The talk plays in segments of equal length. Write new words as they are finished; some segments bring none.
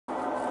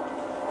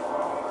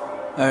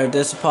Alright,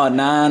 this is part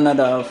 9 of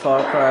the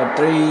Far Cry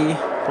 3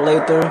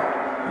 playthrough.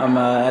 I'm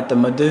at the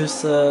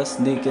Medusa,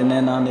 sneaking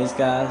in on these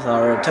guys. I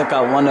already took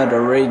out one of the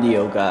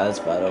radio guys,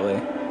 by the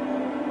way.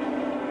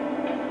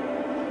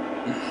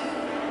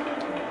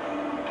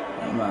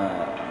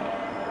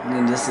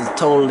 This is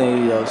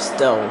totally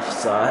stealth,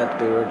 so I have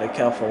to be really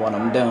careful what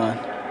I'm doing.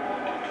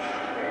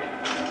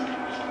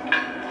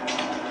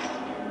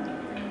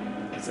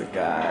 There's a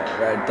guy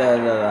right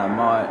there that I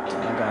marked.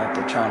 I'm gonna have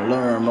to try and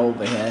lure him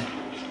over here.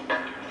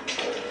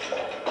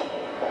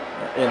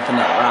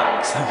 Infinite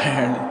rocks,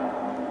 apparently.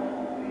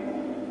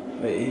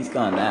 Wait, he's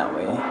gone that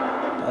way.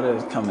 Thought it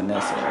was coming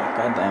this way.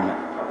 God damn it.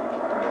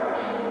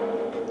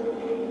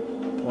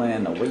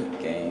 Playing the weak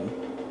game.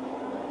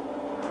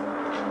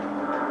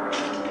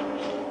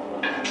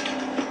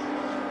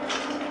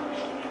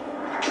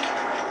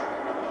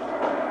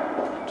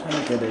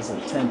 Trying to get his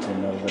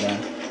attention over there.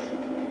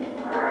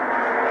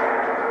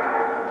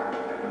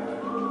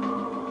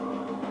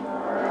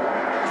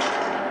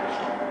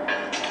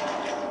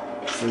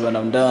 See, what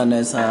I'm doing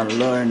is I'm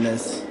luring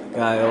this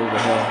guy over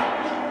here.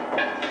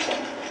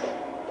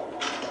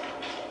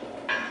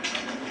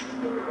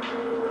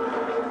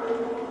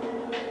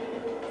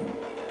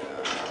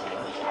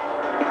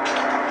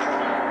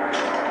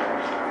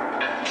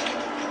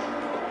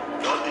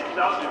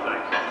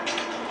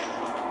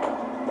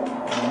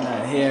 I'm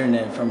not hearing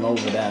it from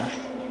over there.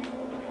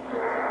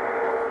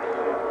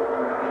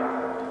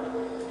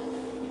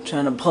 I'm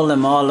trying to pull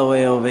him all the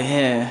way over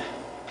here.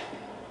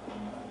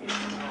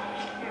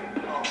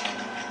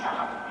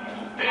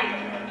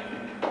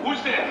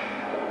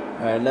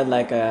 Alright, look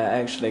like I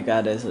actually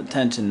got his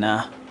attention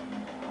now.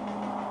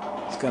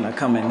 He's gonna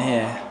come in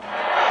here.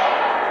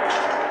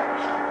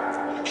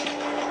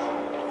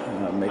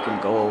 I'm gonna make him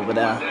go over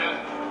there.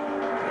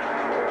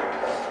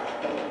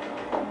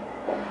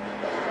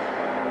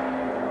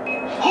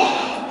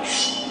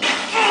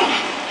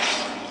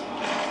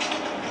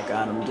 I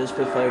got him just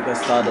before he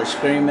started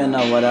screaming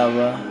or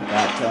whatever.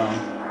 Got to him.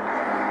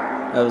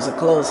 That was a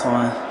close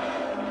one.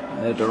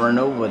 I had to run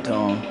over to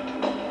him.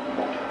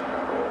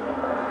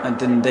 I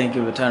didn't think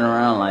he would turn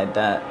around like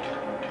that.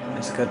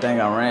 It's a good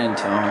thing I ran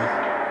to him.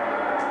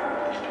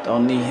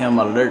 Don't need him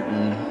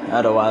alerting,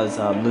 otherwise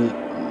I'll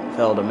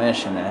fail the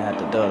mission and have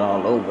to do it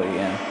all over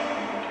again.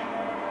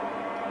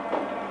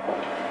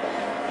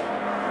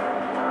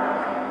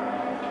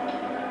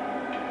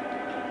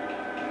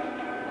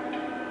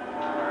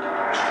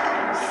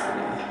 Let's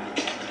see.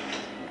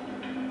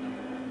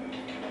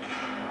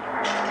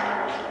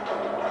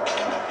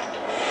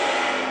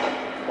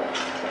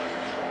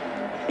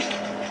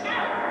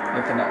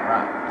 Infinite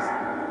rocks.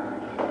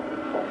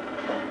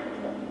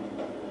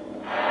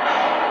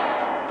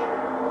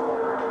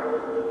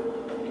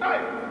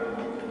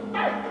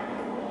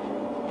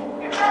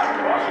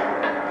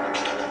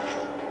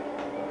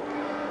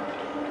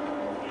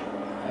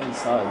 I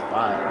saw his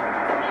body.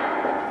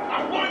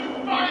 I'm going to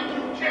find you,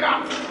 get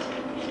up!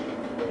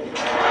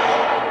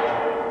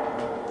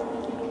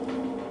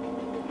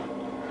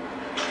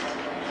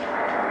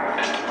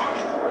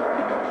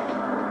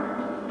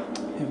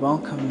 He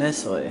won't come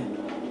this way.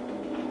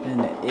 An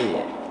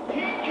idiot.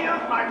 He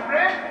killed my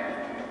friend,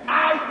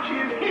 I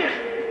killed him.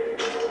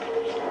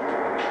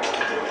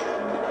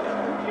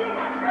 Kill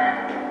my friend,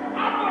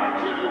 I'm gonna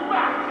kill you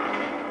back.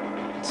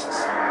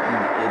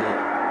 An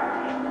idiot.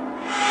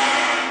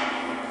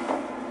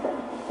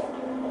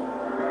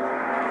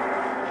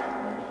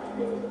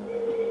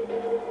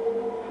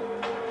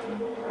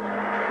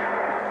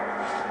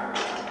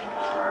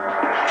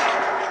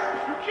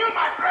 You kill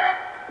my friend,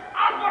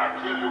 I'm gonna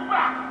kill you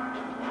back.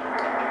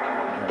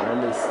 You're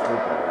really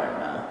stupid right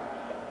now.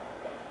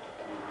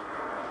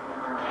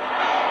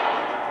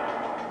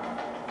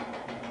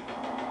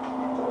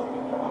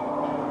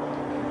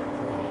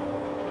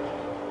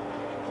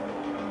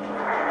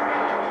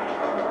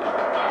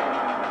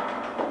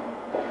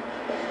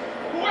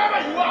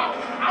 Whoever you are,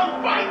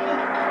 I'll fight you.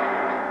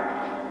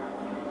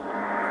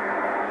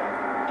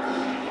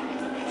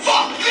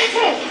 Fuck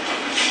people!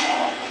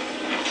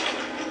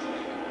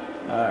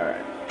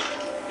 Alright.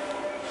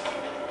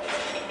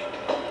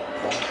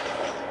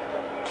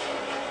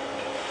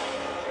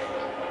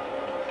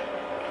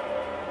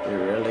 Be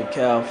really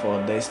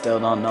careful, they still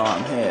don't know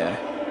I'm here.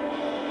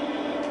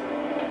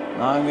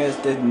 Long as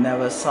they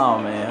never saw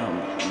me, I'm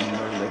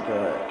really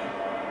good.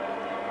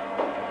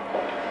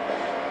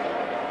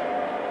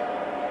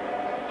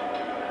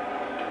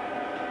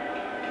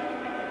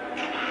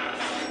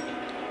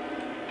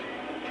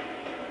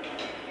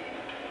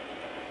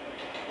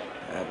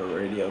 I have the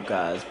radio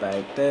guys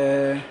back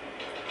there.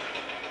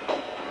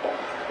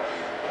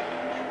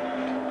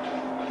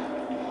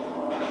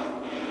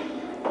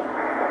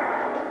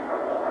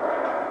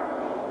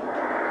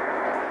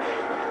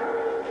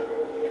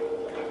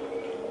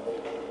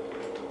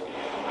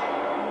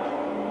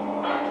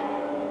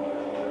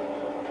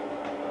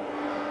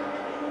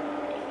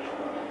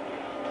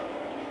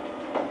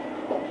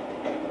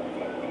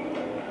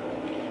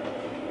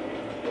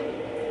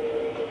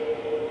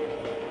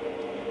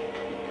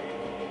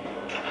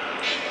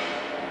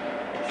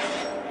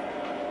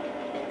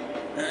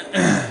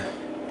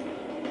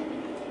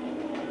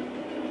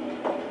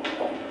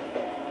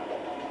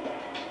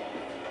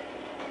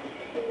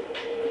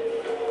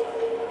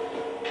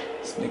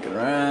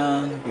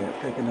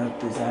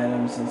 these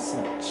items and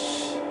such.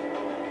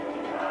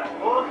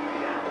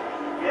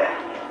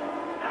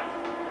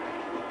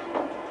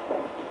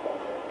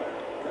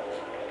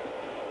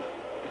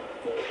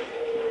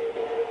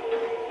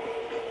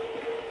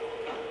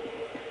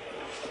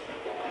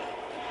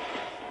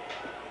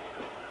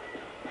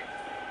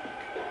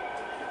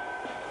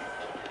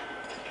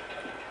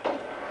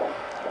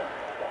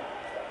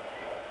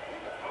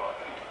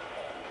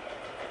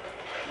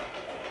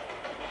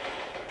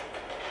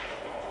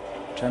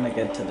 Trying to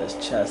get to this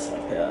chest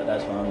up here.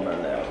 That's why I'm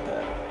really up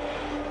there.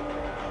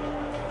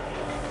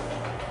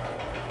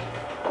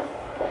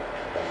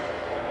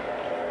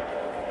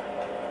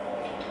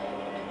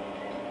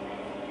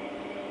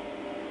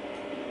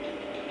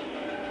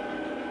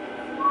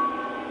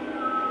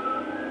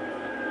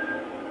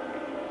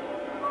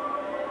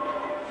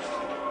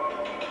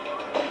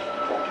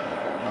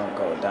 I'm gonna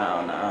go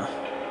down now.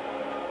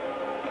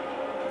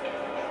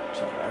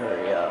 Try to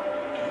hurry up.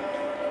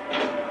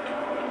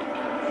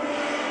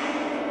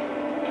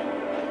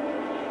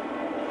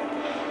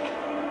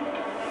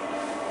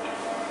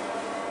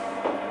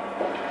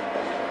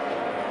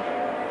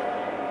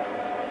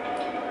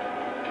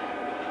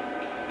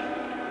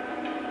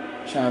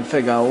 Trying to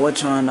figure out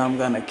which one I'm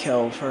gonna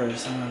kill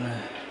first. I'm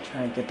gonna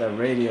try and get the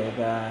radio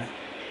guy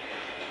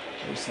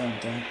or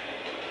something.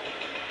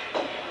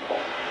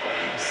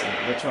 Let's see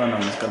which one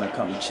I'm just gonna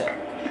come check.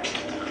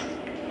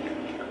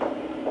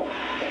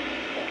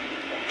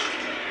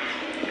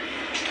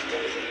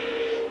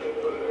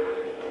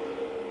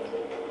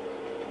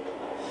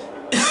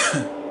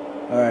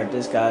 Alright,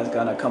 this guy's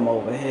gonna come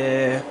over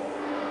here.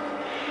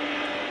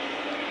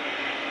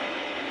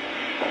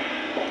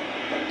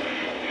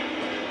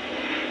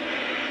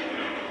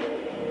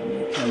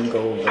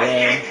 Go over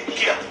there.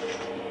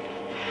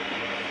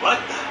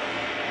 What?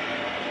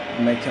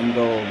 Make him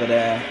go over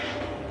there.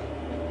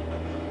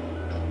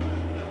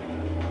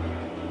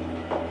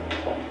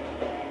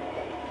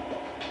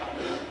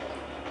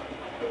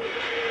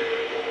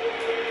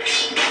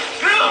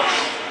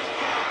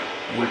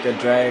 You could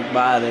drag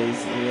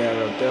bodies. You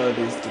have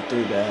abilities to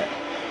do that.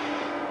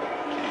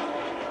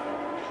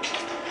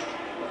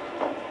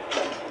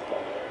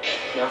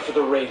 Now for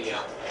the radio.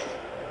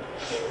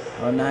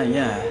 Oh, not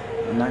yet.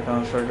 I'm not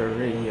going for the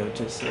radio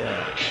just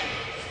yet.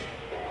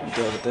 I'll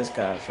deal with this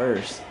guy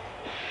first.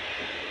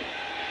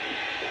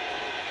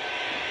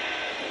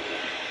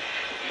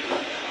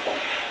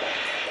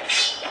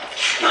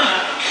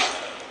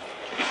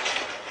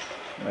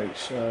 Make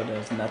sure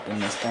there's nothing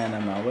to stand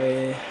in my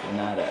way. And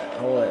now the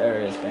whole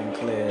area's been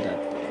cleared, I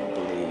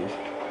believe.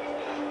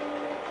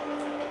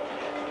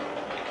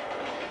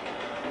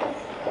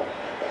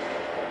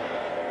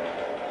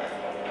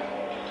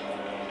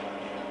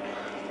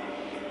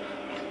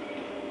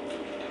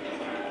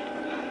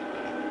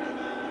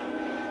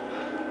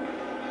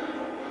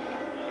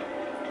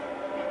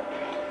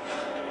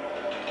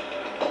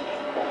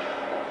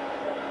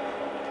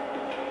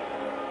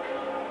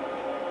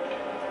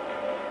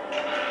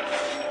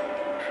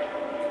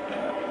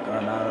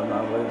 Going out of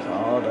my way for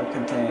all the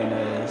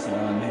containers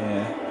down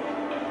here.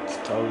 It's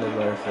totally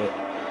worth it.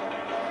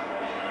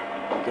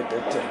 Get the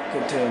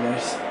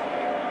containers.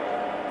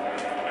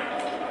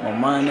 More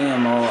money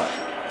and more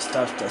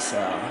stuff to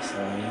sell, so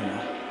you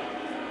know.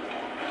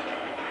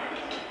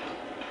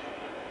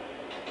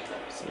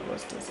 Let's see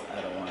what's this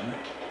other one?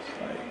 It's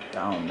like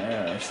down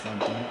there or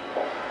something.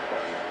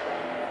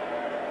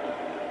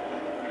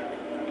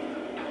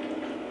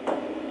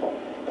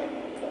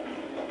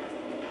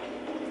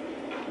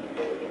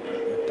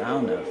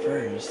 Down there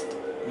first.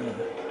 Yeah.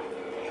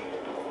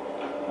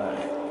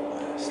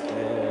 Alright,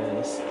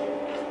 stairs.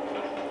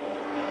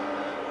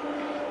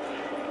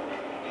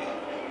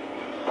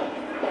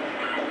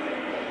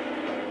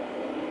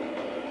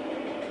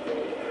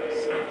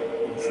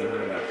 Easy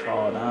to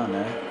fall down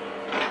there.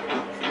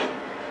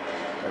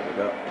 There we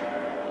go.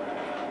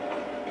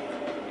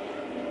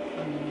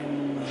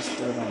 I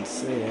still don't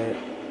see it.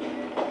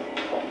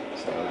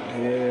 So over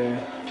here.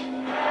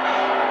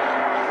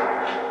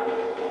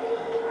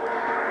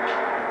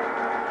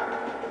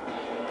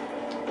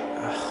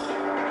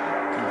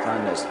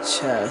 Find this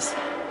chest.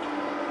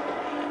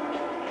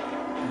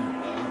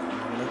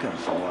 I'm looking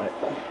for it.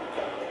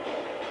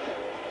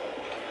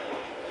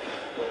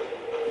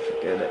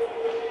 Forget it.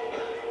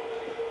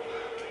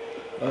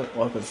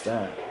 What was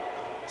that?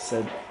 It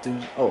said do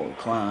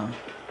climb.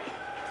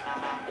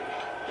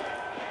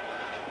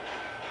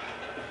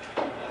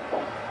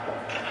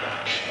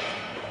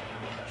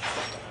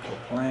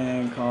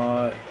 Playing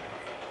card.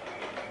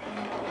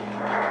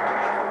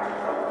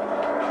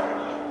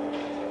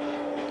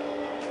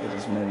 Get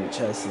as many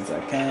chests as I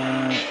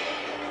can.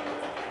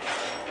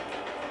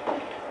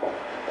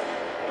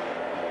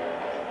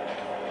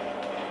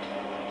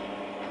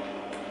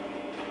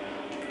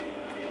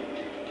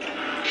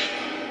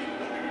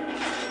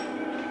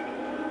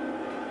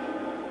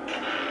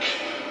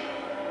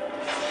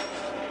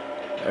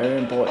 Very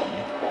important.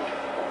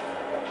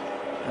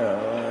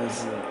 What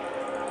is it?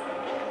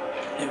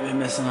 You've been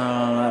missing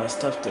out on a lot of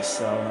stuff to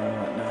sell and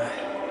whatnot.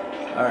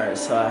 Alright,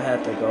 so I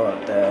had to go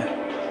up there.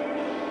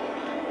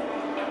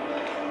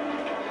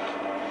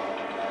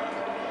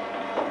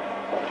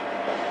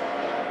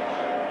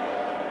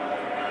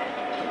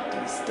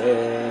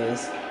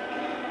 stairs.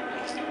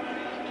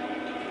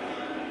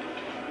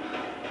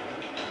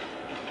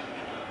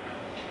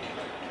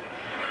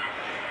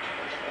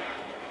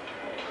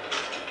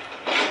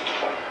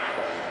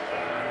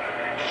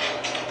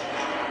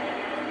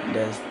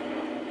 There's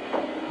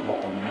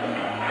nothing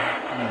there.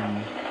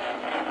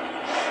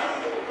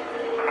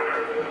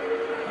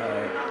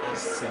 Alright, there's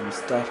some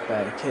stuff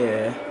back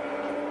here.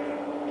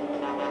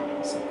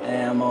 Some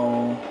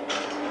ammo.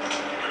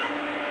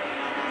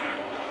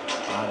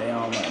 Body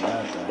armor,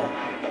 that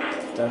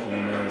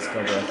definitely needs to go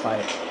to a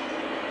fight.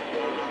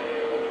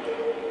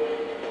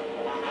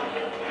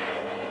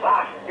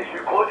 Boss is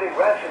recording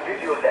ransom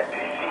videos at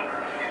PC.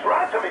 He's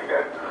ransoming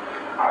them.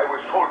 I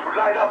was told to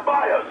line up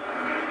buyers.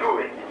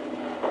 Do it.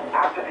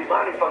 After the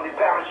money from the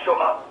parents show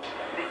up,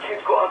 the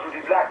kids go onto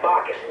the black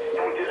market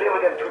and we deliver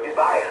them to the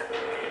buyer.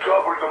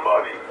 Double the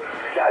money.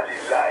 Daddy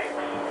likes.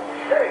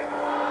 Hey,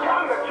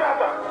 calm the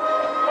chatter.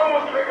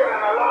 Someone triggered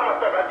an alarm at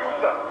the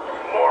Medusa.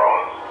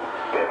 Morons.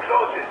 They're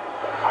closing.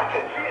 I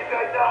can see it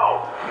right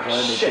now. Where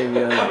they Shit, give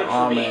you they're coming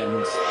for me.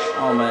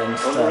 armor and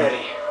stuff. I'm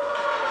ready.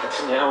 It's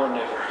now or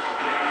never.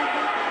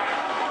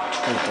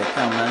 Think they're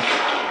coming.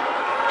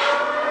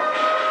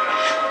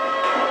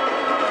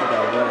 Figure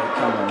out where they're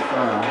coming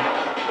from.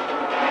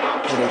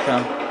 Here they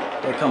come.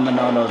 They're coming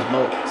on those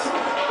boats.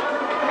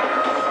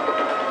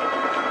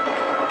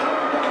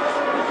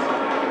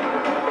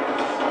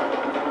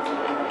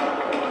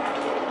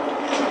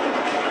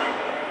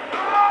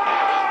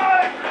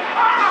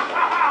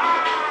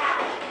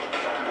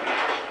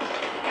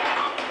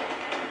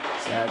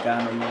 See, I got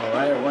them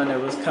right when it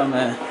was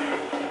coming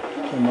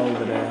from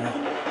over there.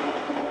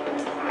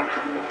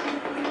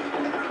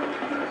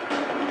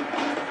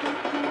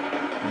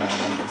 Let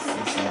me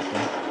see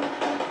something.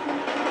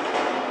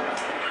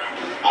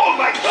 Oh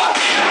my God!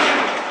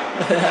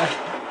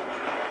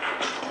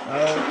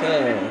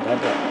 Okay, that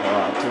didn't go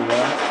out too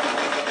well.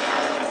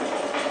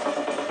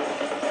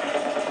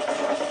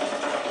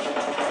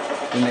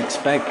 Didn't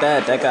expect that.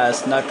 That guy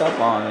snuck up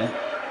on me.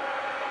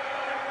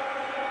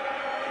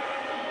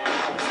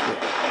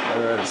 They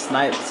were to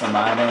snipe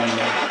somebody and they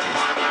just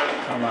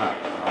come up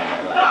on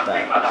me like that.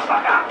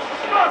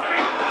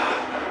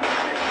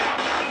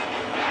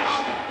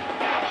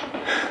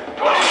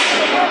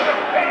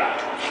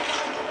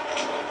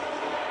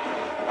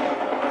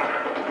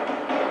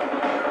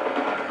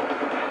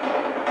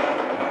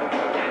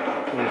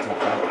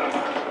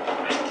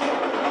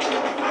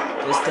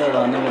 They still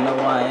don't even know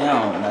who I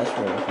am. That's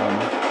pretty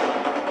funny.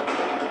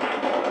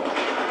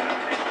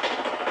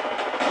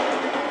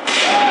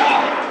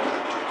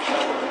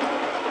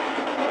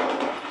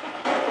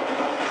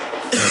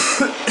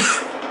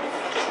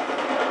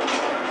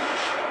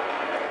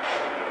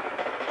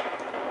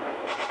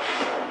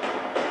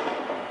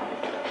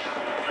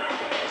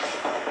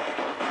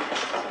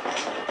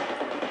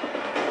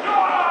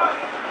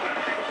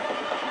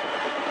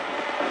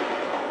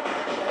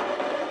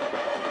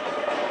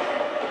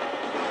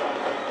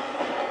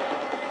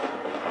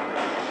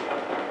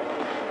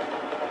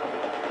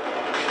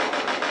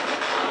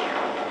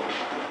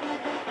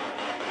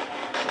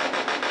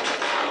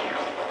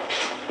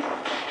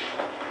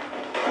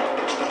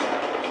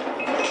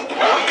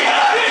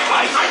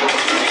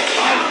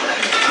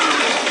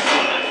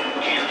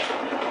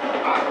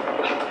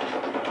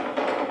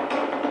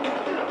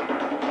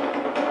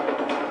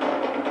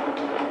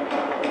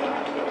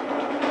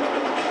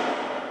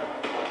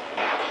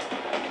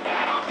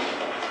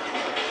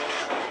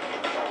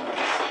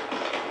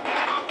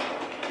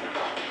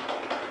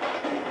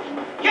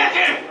 Get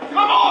him!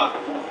 Come on!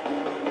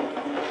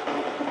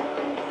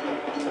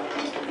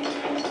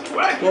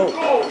 Where'd you go?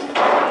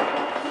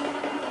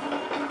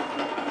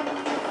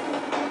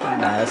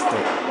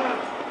 Nasty.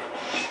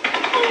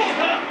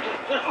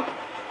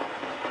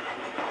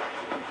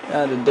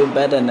 Gotta do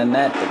better than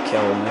that to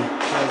kill me.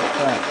 Holy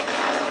crap.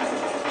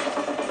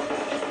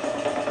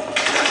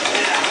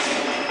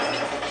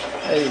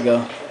 There you go.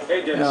 Hey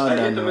Dennis, No, I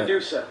don't hit the do it.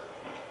 Medusa.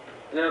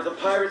 Now the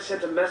pirate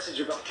sent a message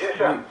about... Yes,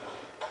 sir. Vance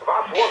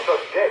wants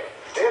us dead.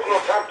 There's no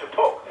time to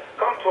talk.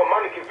 Come to a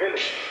Mannequin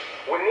village.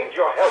 We need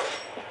your help.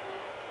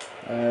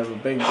 I have a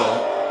big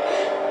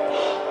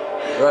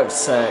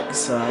rucksack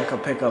so I can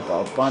pick up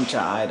a bunch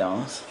of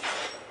items.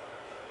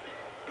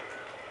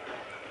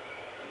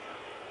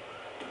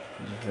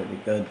 It's pretty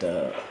good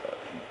to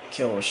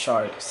kill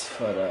sharks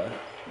for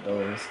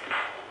those.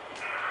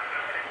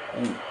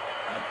 And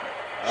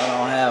I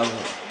don't have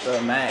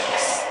the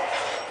max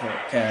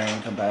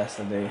carrying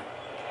capacity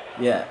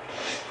yet.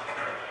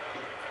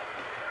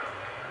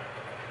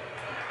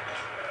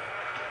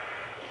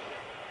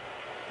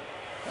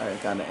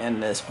 Alright, gotta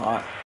end this part.